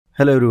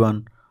Hello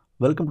everyone,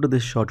 welcome to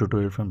this short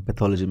tutorial from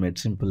Pathology Made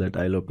Simple at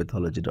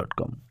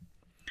ilovepathology.com.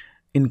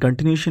 In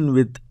continuation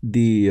with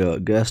the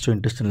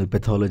gastrointestinal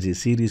pathology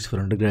series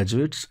for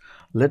undergraduates,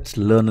 let's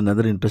learn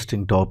another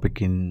interesting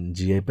topic in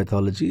GI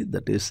pathology,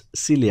 that is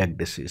celiac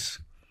disease.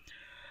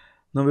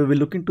 Now we will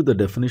look into the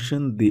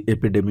definition, the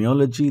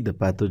epidemiology, the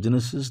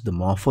pathogenesis, the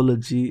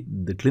morphology,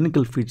 the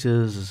clinical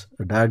features,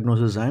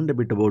 diagnosis and a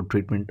bit about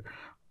treatment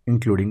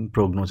including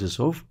prognosis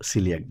of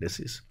celiac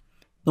disease.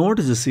 Now what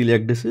is the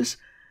celiac disease?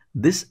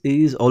 This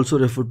is also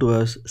referred to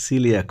as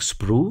celiac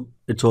sprue.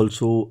 It's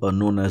also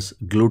known as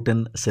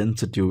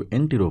gluten-sensitive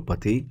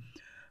enteropathy,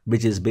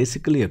 which is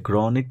basically a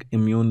chronic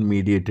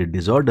immune-mediated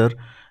disorder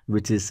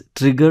which is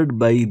triggered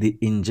by the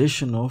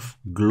ingestion of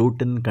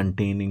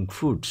gluten-containing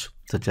foods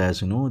such as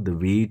the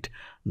wheat,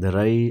 the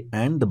rye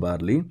and the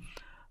barley.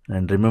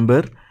 And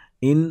remember,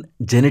 in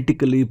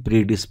genetically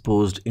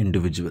predisposed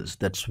individuals,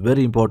 that's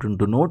very important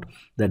to note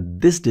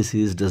that this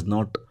disease does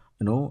not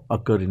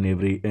occur in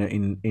every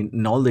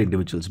in all the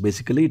individuals.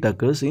 Basically it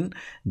occurs in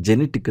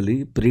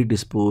genetically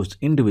predisposed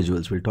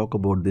individuals. We'll talk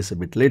about this a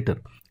bit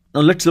later. Now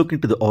let's look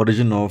into the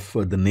origin of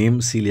the name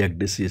celiac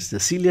disease. The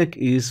celiac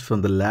is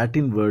from the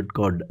Latin word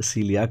called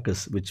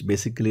celiacus, which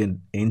basically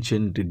an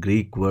ancient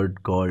Greek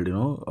word called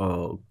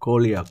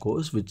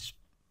koliakos, which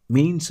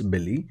means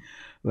belly,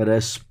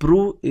 whereas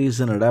sprue is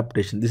an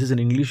adaptation. This is an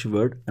English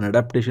word, an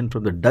adaptation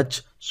from the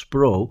Dutch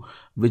sprau,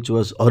 which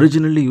was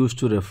originally used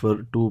to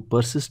refer to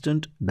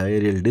persistent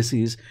diarrheal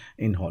disease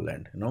in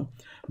Holland,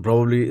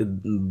 probably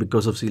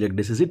because of celiac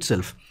disease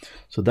itself.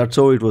 So that's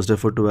how it was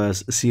referred to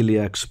as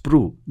celiac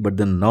sprue. But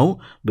then now,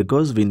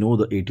 because we know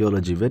the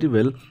etiology very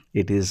well,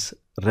 it is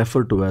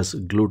referred to as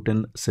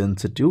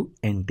gluten-sensitive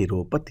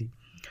enteropathy.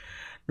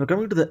 Now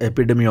coming to the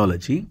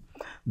epidemiology,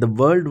 the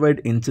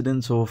worldwide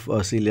incidence of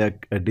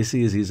celiac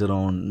disease is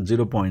around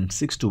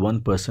 0.6 to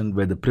 1%,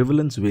 where the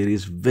prevalence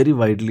varies very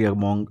widely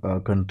among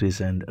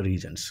countries and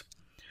regions.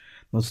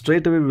 Now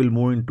straight away we will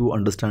move into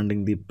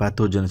understanding the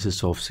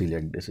pathogenesis of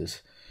celiac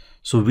disease.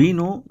 So we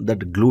know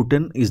that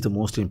gluten is the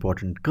most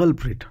important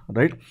culprit,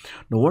 right?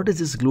 Now what is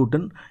this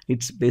gluten?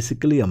 It's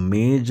basically a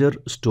major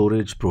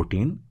storage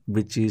protein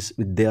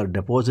they are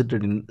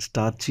deposited in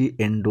starchy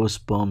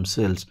endosperm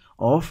cells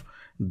of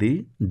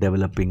the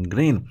developing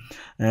grain,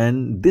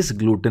 and this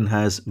gluten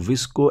has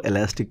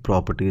viscoelastic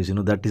properties.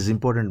 That is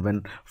important.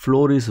 When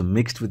flour is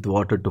mixed with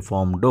water to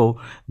form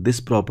dough, this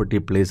property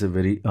plays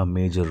a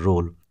major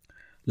role.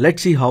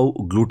 Let's see how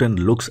gluten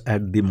looks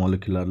at the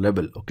molecular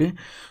level. Okay,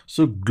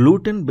 so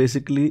gluten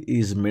basically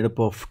is made up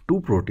of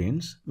two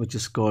proteins, which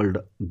is called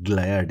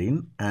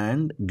gliadin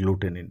and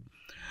glutenin.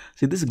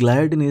 See, this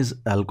gliadin is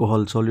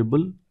alcohol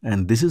soluble,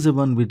 and this is the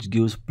one which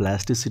gives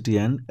plasticity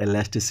and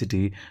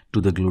elasticity to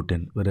the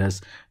gluten,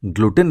 whereas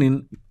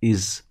glutenin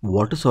is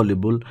water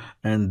soluble,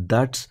 and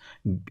that's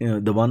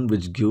the one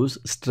which gives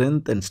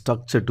strength and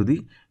structure to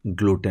the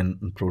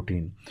gluten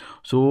protein.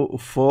 So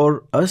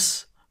for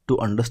us to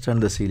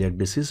understand the celiac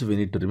disease, we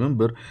need to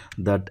remember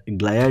that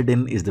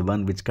gliadin is the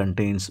one which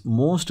contains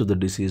most of the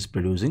disease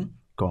producing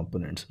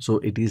components. So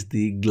it is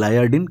the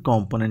gliadin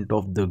component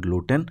of the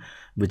gluten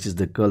which is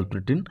the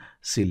culprit in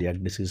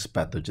celiac disease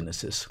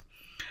pathogenesis.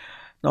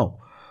 Now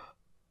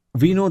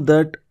we know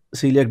that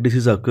celiac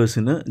disease occurs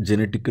in a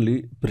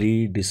genetically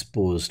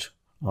predisposed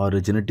or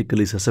a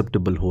genetically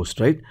susceptible host,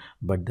 right?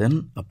 But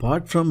then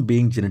apart from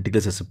being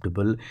genetically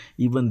susceptible,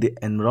 even the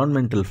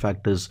environmental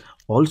factors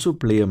also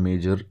play a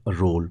major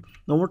role.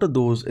 Now what are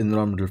those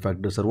environmental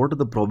factors, or what are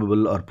the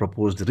probable or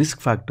proposed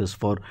risk factors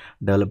for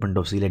development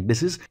of celiac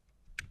disease?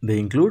 They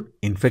include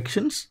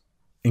infections,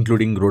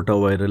 including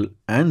rotaviral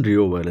and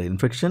reoviral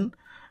infection,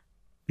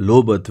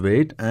 low birth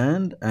weight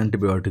and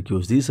antibiotic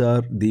use. These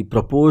are the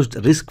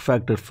proposed risk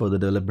factors for the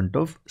development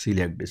of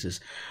celiac disease.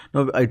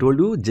 Now I told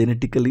you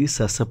genetically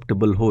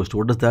susceptible host.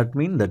 What does that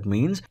mean? That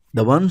means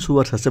the ones who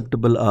are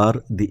susceptible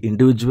are the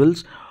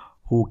individuals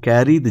who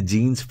carry the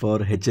genes for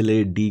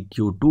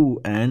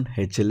HLA-DQ2 and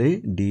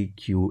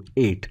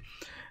HLA-DQ8.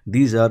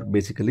 These are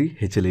basically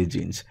HLA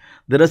genes.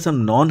 There are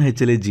some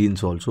non-HLA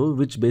genes also,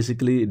 which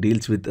basically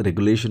deals with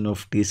regulation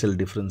of T cell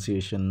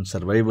differentiation,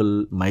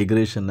 survival,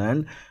 migration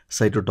and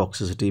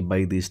cytotoxicity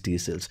by these T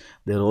cells.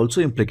 They are also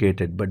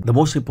implicated, but the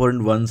most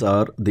important ones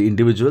are the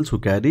individuals who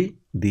carry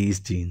these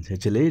genes,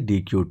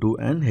 HLA-DQ2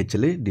 and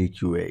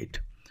HLA-DQ8.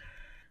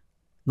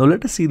 Now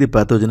let us see the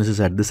pathogenesis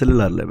at the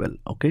cellular level.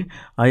 Okay,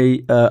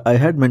 I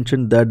had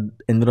mentioned that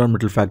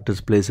environmental factors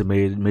plays a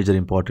major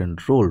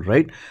important role,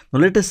 right? Now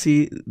let us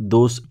see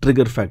those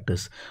trigger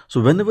factors.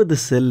 So whenever the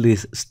cell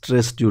is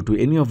stressed due to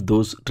any of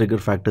those trigger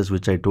factors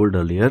which I told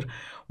earlier,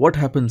 what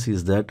happens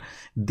is that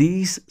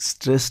these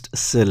stressed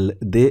cell,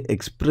 they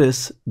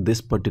express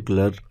this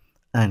particular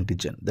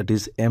antigen, that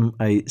is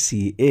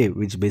MICA,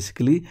 which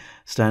basically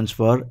stands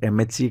for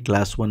MHC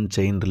class 1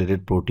 chain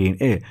related protein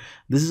A.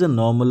 This is a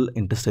normal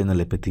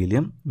intestinal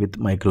epithelium with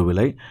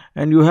microvilli,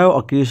 and you have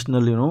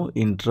occasional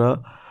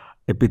intra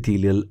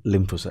epithelial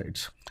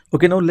lymphocytes.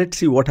 Okay, now let's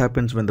see what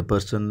happens when the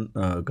person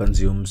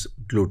consumes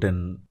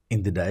gluten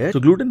in the diet. So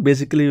gluten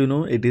basically,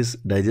 it is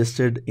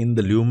digested in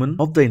the lumen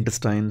of the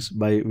intestines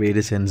by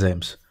various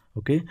enzymes.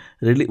 Okay,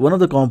 really one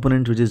of the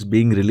components which is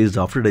being released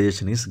after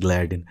digestion is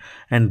gliadin,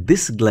 and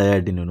this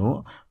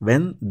gliadin,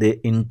 when they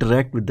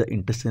interact with the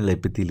intestinal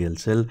epithelial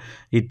cell,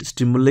 it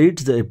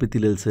stimulates the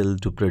epithelial cell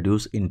to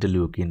produce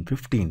interleukin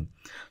 15.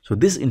 So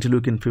this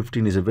interleukin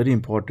 15 is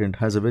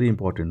has a very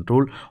important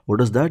role. What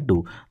does that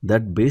do?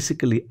 That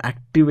basically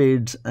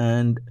activates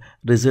and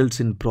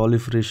results in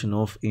proliferation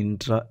of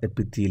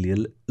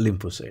intraepithelial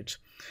lymphocytes.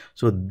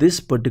 So this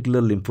particular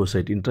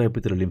lymphocyte,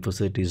 intraepithelial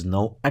lymphocyte, is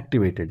now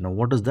activated. Now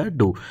what does that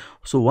do?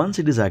 So once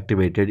it is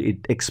activated,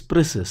 it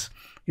expresses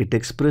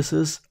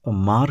a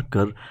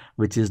marker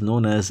which is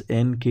known as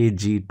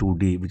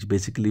NKG2D, which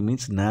basically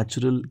means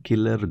natural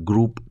killer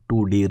group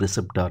 2D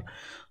receptor.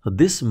 So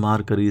this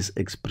marker is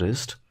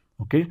expressed,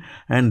 okay,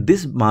 and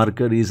this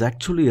marker is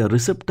actually a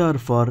receptor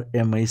for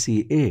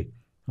MICA.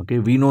 Okay,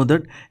 we know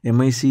that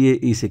MICA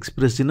is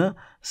expressed in a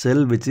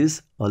cell which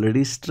is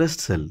already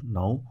stressed cell.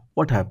 Now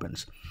what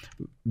happens?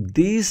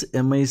 These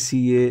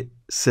MICA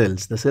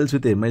cells, the cells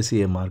with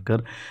MICA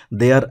marker,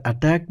 they are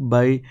attacked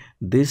by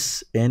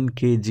this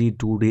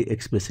NKG2D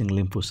expressing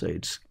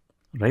lymphocytes,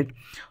 right?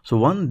 So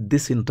once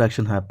this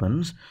interaction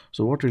happens,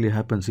 so what really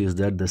happens is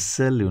that the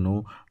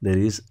cell,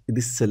 this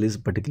cell is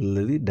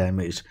particularly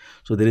damaged.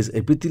 So there is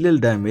epithelial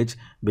damage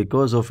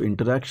because of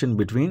interaction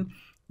between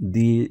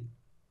the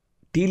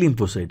T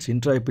lymphocytes,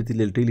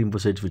 intraepithelial T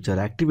lymphocytes, which are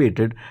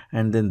activated,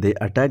 and then they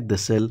attack the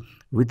cell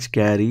which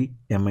carry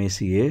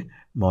MICA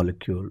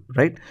molecule,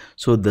 right?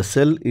 So the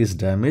cell is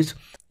damaged.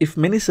 If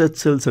many such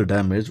cells are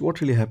damaged,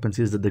 what really happens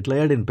is that the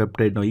gliadin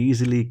peptide now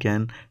easily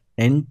can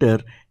enter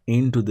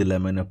into the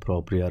lamina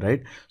propria,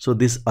 right? So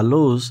this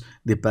allows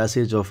the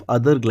passage of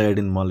other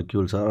gliadin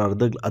molecules or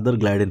other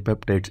gliadin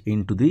peptides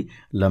into the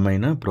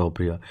lamina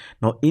propria.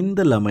 Now in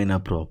the lamina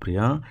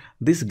propria,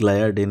 this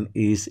gliadin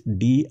is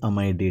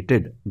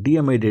deamidated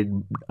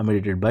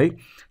by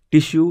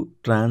tissue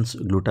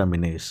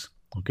transglutaminase.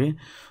 Okay,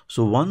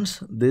 so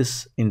once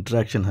this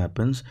interaction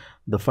happens,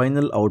 the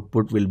final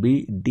output will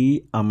be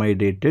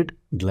deamidated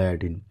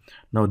gliadin.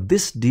 Now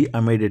this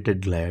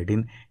deamidated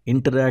gliadin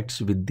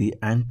interacts with the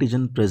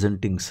antigen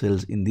presenting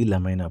cells in the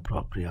lamina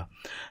propria,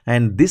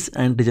 and this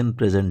antigen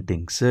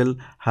presenting cell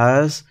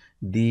has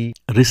the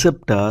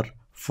receptor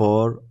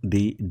for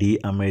the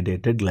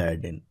deamidated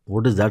gliadin.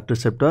 What is that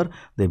receptor?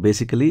 They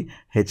basically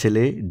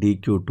HLA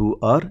DQ2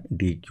 or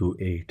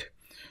DQ8.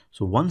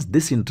 So once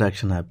this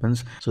interaction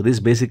happens, so this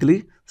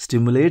basically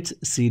stimulates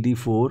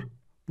CD4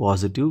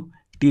 positive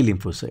T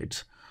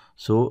lymphocytes.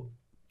 So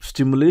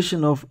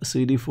stimulation of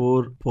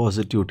CD4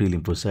 positive T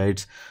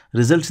lymphocytes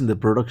results in the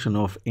production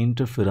of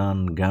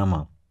interferon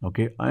gamma,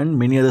 okay, and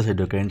many other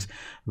cytokines,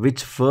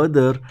 which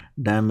further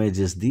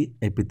damages the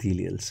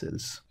epithelial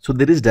cells. So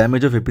there is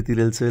damage of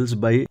epithelial cells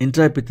by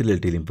intraepithelial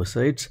T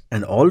lymphocytes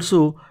and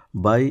also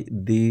by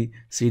the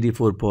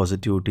CD4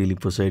 positive T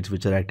lymphocytes,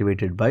 which are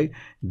activated by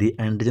the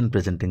antigen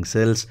presenting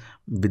cells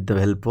with the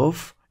help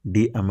of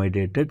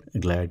deamidated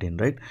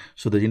gliadin, right?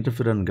 So the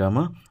interferon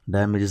gamma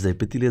damages the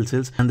epithelial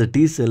cells, and the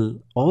T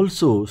cell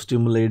also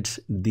stimulates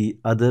the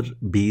other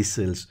B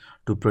cells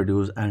to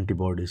produce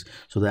antibodies.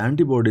 So the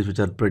antibodies which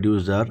are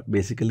produced are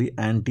basically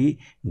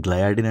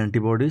anti-gliadin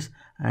antibodies,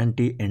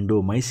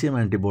 anti-endomysium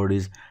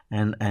antibodies,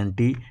 and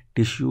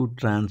anti-tissue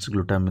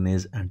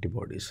transglutaminase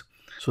antibodies.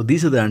 So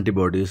these are the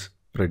antibodies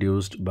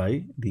produced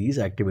by these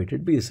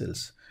activated B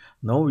cells.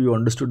 Now you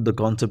understood the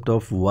concept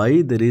of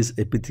why there is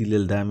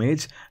epithelial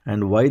damage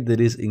and why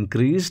there is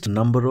increased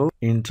number of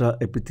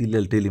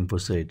intraepithelial T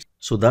lymphocytes.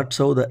 So that's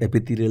how the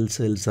epithelial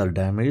cells are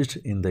damaged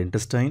in the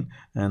intestine,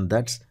 and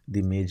that's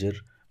the major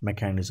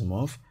mechanism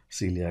of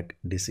celiac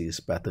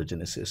disease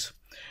pathogenesis.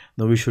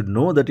 Now we should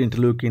know that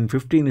interleukin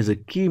 15 is a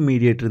key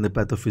mediator in the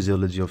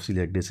pathophysiology of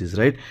celiac disease,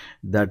 right?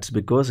 That's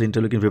because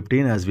interleukin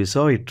 15, as we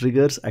saw, it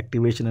triggers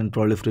activation and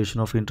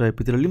proliferation of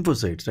intraepithelial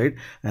lymphocytes, right?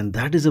 And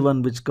that is the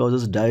one which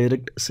causes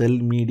direct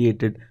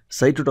cell-mediated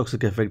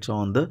cytotoxic effects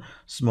on the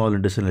small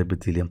intestinal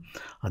epithelium.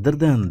 Other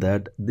than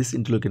that, this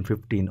interleukin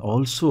 15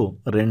 also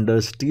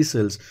renders T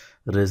cells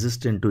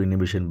resistant to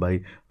inhibition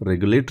by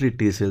regulatory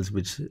T cells,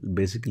 which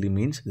basically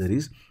means there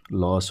is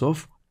loss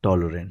of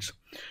tolerance.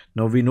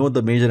 Now we know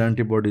the major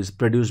antibodies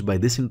produced by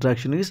this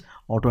interaction is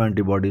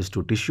autoantibodies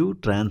to tissue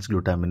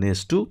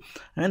transglutaminase 2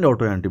 and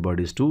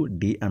autoantibodies to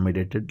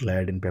deamidated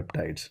gliadin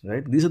peptides,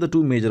 right? These are the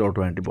two major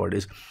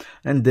autoantibodies,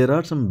 and there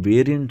are some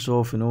variants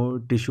of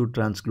tissue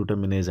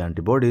transglutaminase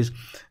antibodies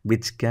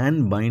which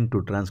can bind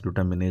to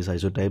transglutaminase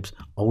isotypes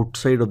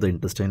outside of the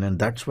intestine, and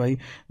that's why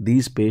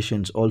these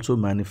patients also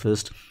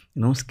manifest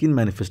skin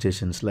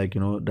manifestations like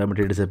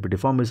dermatitis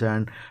epiphyseal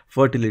and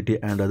fertility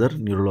and other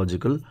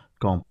neurological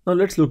Now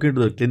let's look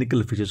into the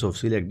clinical features of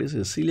celiac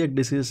disease. Celiac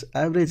disease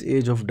average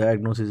age of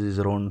diagnosis is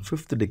around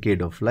fifth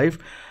decade of life,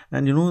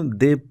 and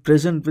they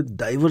present with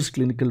diverse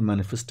clinical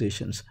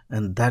manifestations,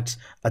 and that's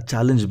a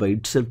challenge by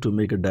itself to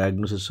make a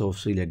diagnosis of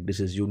celiac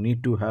disease. You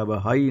need to have a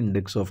high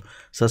index of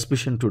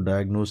suspicion to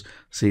diagnose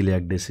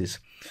celiac disease.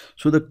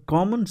 So the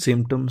common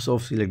symptoms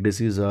of celiac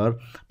disease are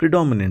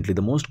predominantly,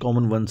 the most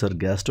common ones are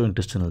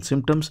gastrointestinal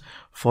symptoms,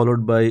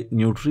 followed by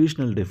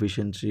nutritional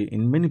deficiency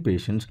in many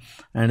patients,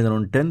 and in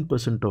around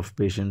 10% of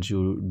patients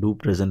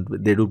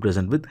they do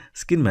present with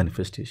skin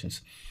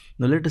manifestations.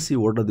 Now let us see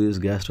what are these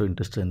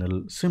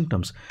gastrointestinal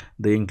symptoms.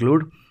 They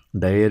include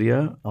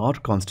diarrhea or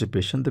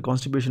constipation. The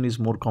constipation is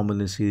more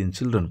commonly seen in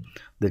children.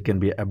 There can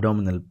be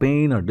abdominal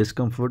pain or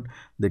discomfort.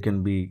 There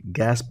can be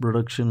gas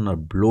production or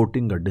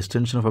bloating or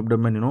distension of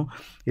abdomen.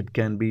 It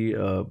can be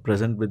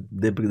present with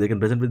they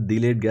can present with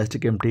delayed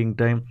gastric emptying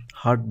time,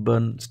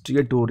 heartburn,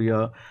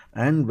 steatorrhea,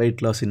 and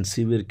weight loss in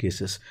severe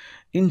cases.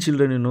 In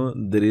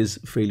children, there is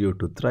failure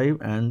to thrive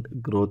and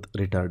growth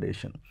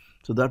retardation.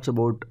 So that's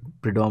about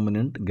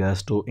predominant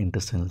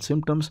gastrointestinal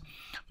symptoms.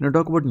 When I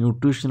talk about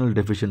nutritional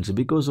deficiency,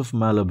 because of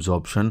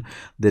malabsorption,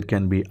 there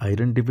can be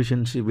iron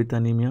deficiency with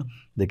anemia.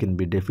 There can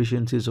be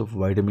deficiencies of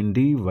vitamin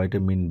D,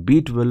 vitamin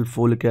B12,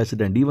 folic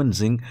acid, and even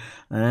zinc.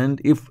 And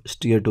if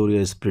steatorrhea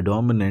is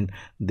predominant,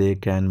 they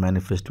can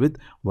manifest with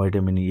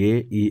vitamin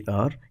A, E,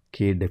 or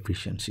K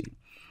deficiency.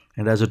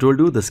 And as I told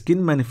you, the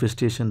skin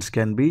manifestations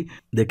can be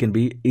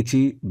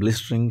itchy,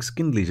 blistering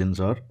skin lesions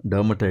or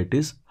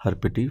dermatitis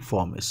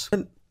herpetiformis.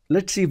 And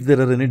let's see if there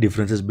are any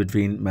differences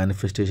between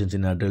manifestations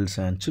in adults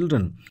and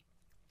children.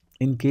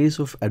 In case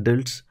of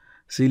adults,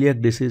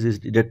 celiac disease is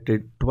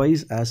detected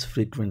twice as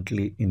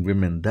frequently in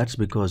women. That's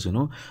because,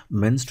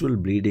 menstrual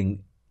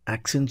bleeding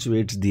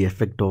accentuates the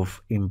effect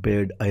of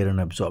impaired iron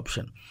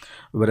absorption,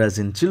 whereas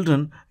in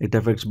children it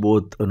affects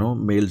both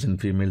males and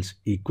females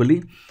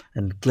equally.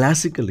 And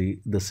classically,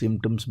 the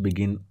symptoms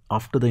begin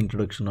after the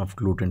introduction of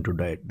gluten to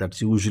diet.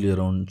 That's usually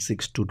around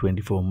 6 to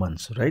 24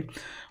 months, right?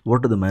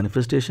 What are the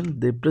manifestations?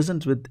 They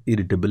present with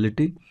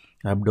irritability,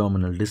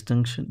 abdominal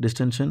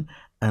distension,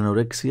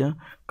 anorexia,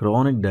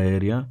 chronic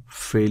diarrhea,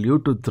 failure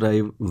to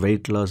thrive,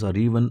 weight loss, or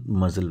even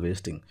muscle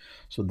wasting.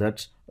 So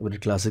that's a very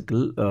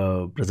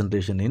classical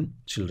presentation in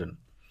children.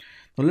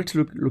 Now let's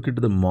look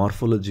into the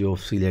morphology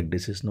of celiac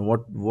disease. Now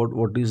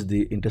what is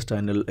the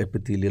intestinal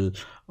epithelial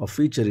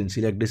feature in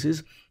celiac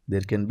disease?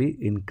 There can be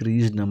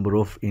increased number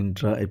of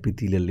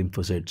intraepithelial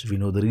lymphocytes. We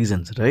know the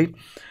reasons, right?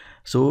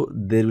 So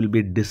there will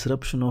be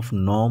disruption of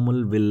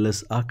normal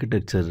villus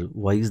architecture.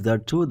 Why is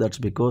that so? That's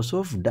because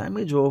of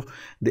damage of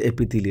the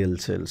epithelial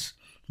cells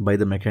by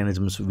the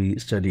mechanisms we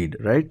studied,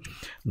 right?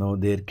 Now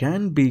there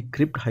can be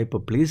crypt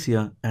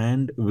hyperplasia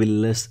and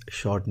villus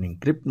shortening.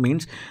 Crypt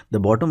means the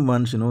bottom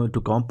ones,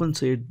 to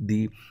compensate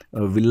the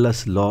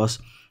villus loss,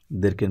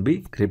 there can be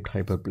crypt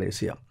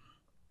hyperplasia.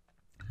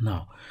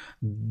 Now,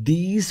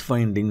 these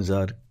findings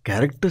are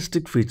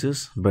characteristic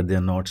features, but they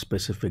are not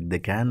specific. They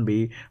can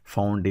be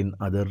found in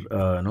other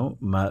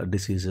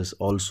diseases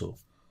also.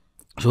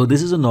 So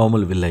this is a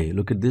normal villi.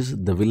 Look at this.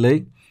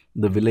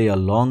 The villi are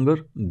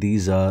longer.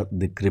 These are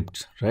the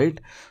crypts, right?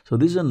 So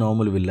this is a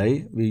normal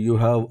villi. You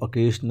have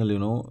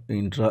occasional,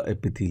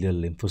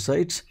 intraepithelial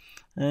lymphocytes,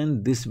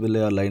 and this villi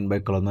are lined by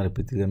columnar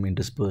epithelium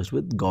interspersed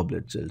with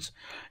goblet cells.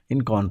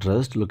 In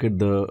contrast, look at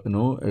the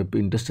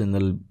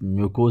intestinal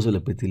mucosal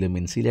epithelium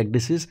in celiac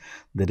disease.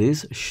 There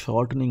is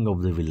shortening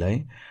of the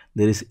villi.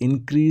 There is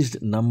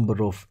increased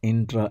number of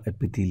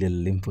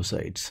intraepithelial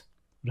lymphocytes,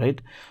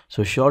 right?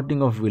 So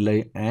shortening of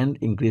villi and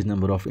increased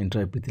number of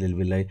intraepithelial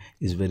villi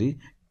is very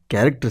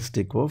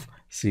characteristic of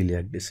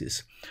celiac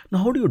disease. Now,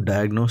 how do you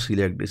diagnose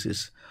celiac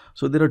disease?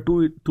 So there are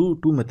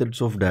two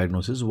methods of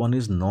diagnosis. One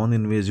is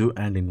non-invasive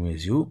and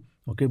invasive.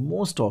 Okay,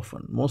 most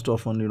often,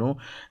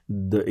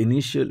 the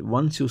initial,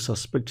 once you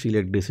suspect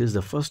celiac disease,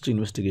 the first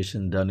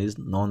investigation done is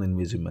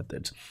non-invasive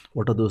methods.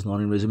 What are those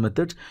non-invasive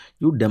methods?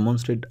 You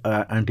demonstrate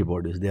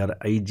antibodies. They are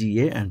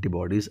IgA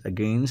antibodies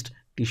against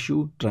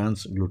tissue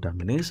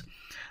transglutaminase.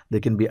 There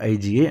can be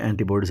IgA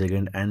antibodies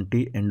against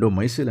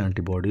anti-endomysial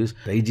antibodies.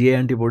 The IgA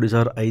antibodies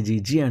are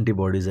IgG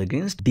antibodies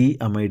against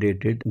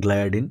deamidated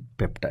gliadin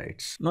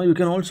peptides. Now you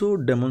can also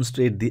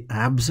demonstrate the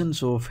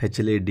absence of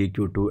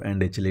HLA-DQ2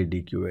 and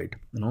HLA-DQ8.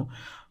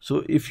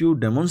 So if you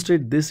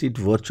demonstrate this, it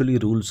virtually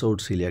rules out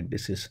celiac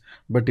disease.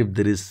 But if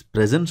there is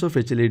presence of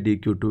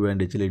HLA-DQ2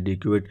 and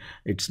HLA-DQ8,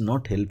 it's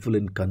not helpful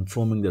in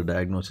confirming the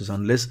diagnosis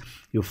unless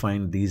you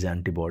find these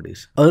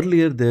antibodies.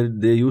 Earlier,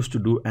 they used to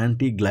do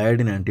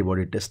anti-gliadin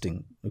antibody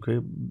testing. Okay,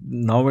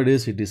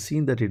 nowadays it is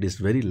seen that it is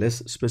very less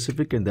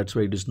specific, and that's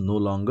why it is no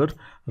longer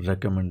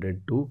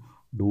recommended to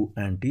do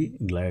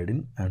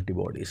anti-gliadin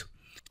antibodies.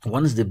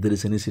 Once if there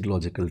is any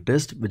serological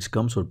test which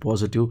comes out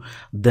positive,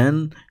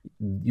 then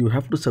you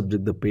have to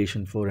subject the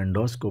patient for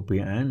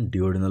endoscopy and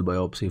duodenal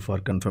biopsy for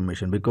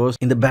confirmation, because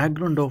in the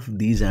background of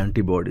these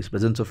antibodies,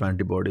 presence of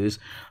antibodies,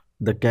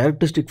 the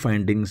characteristic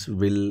findings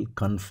will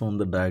confirm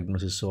the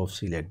diagnosis of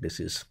celiac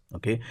disease.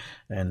 Okay,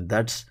 and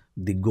that's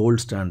the gold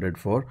standard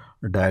for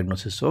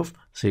diagnosis of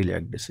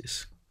celiac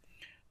disease.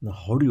 Now,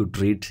 how do you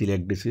treat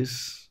celiac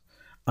disease?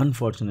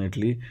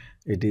 Unfortunately,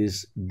 it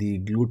is the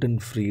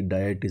gluten-free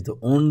diet is the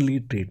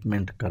only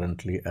treatment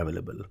currently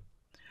available.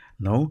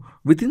 Now,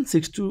 within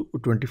 6 to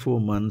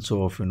 24 months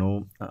of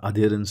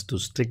adherence to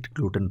strict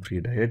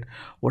gluten-free diet,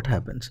 what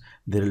happens?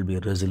 There will be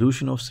a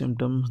resolution of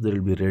symptoms, there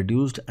will be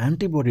reduced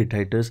antibody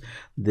titers,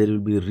 there will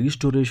be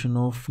restoration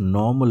of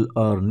normal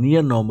or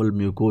near normal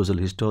mucosal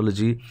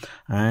histology,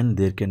 and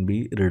there can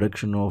be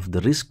reduction of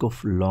the risk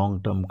of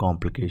long-term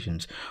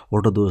complications.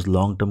 What are those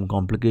long-term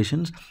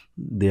complications?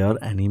 They are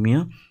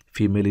anemia,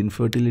 female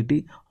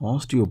infertility,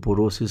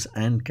 osteoporosis,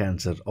 and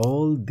cancer.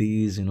 All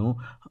these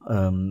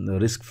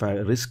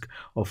risk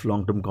of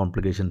long-term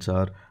complications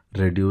are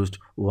reduced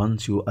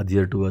once you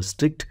adhere to a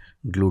strict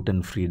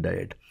gluten-free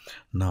diet.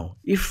 Now,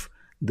 if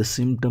the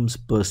symptoms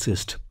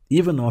persist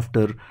even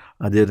after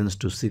adherence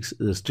to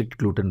strict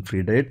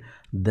gluten-free diet,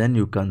 then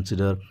you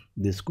consider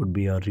this could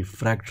be a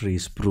refractory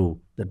sprue.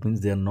 That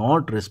means they are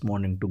not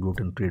responding to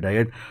gluten-free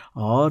diet,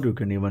 or you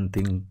can even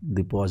think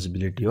the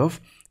possibility of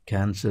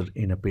cancer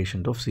in a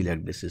patient of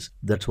celiac disease.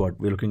 That's what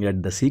we're looking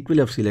at. The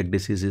sequelae of celiac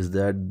disease is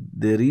that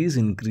there is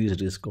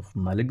increased risk of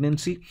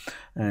malignancy,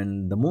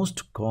 and the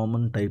most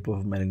common type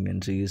of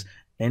malignancy is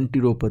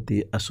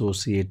enteropathy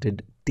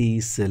associated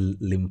T-cell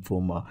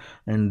lymphoma,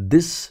 and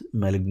this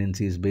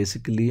malignancy is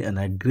basically an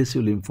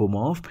aggressive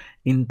lymphoma of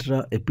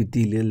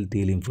intraepithelial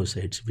T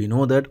lymphocytes. We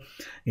know that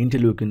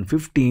interleukin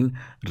 15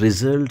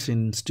 results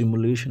in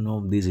stimulation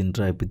of these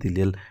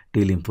intraepithelial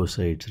T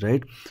lymphocytes,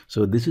 right?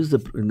 So this is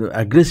the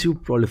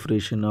aggressive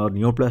proliferation or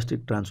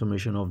neoplastic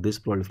transformation of this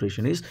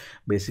proliferation is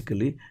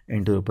basically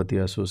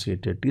enteropathy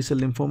associated T-cell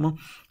lymphoma.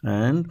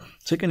 And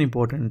second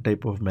important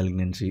type of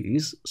malignancy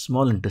is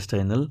small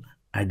intestinal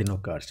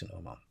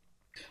adenocarcinoma.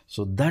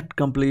 So that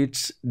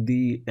completes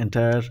the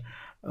entire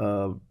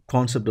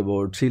concept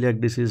about celiac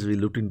disease. We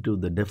looked into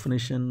the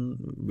definition,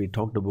 we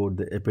talked about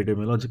the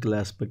epidemiological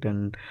aspect,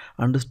 and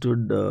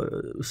understood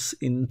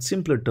in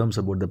simpler terms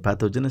about the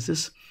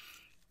pathogenesis.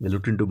 We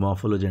looked into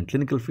morphology and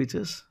clinical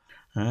features,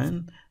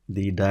 and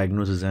the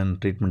diagnosis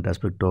and treatment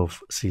aspect of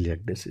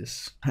celiac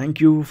disease. Thank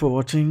you for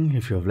watching.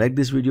 If you have liked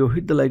this video,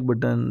 hit the like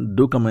button,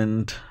 do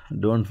comment,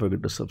 don't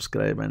forget to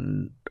subscribe,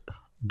 and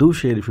do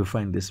share if you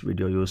find this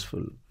video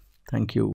useful. Thank you.